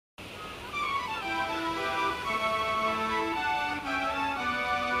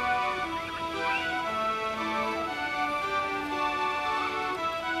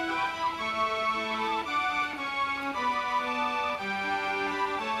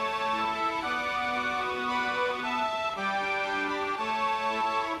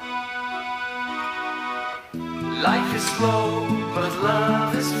Life is slow, but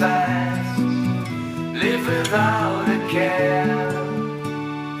love is fast. Live without a care.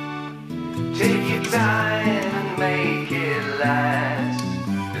 Take your time and make it last.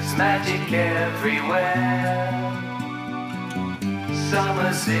 There's magic everywhere.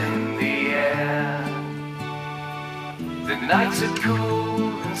 Summer's in the air. The nights are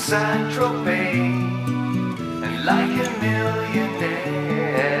cool in Saint-Tropez, and like a millionaire,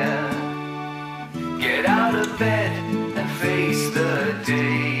 get out of bed and face the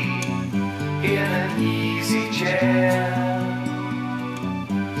day in an easy chair.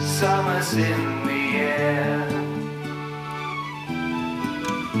 Summer's in the air.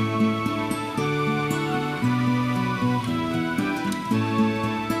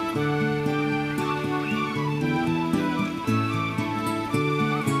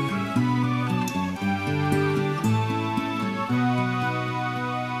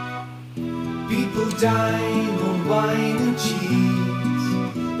 People dine on wine and cheese,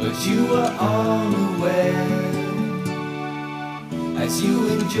 but you are unaware as you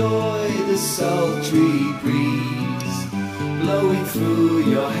enjoy the sultry breeze blowing through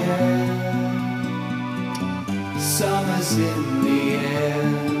your hair. Summer's in the air,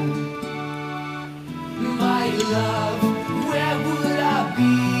 my love.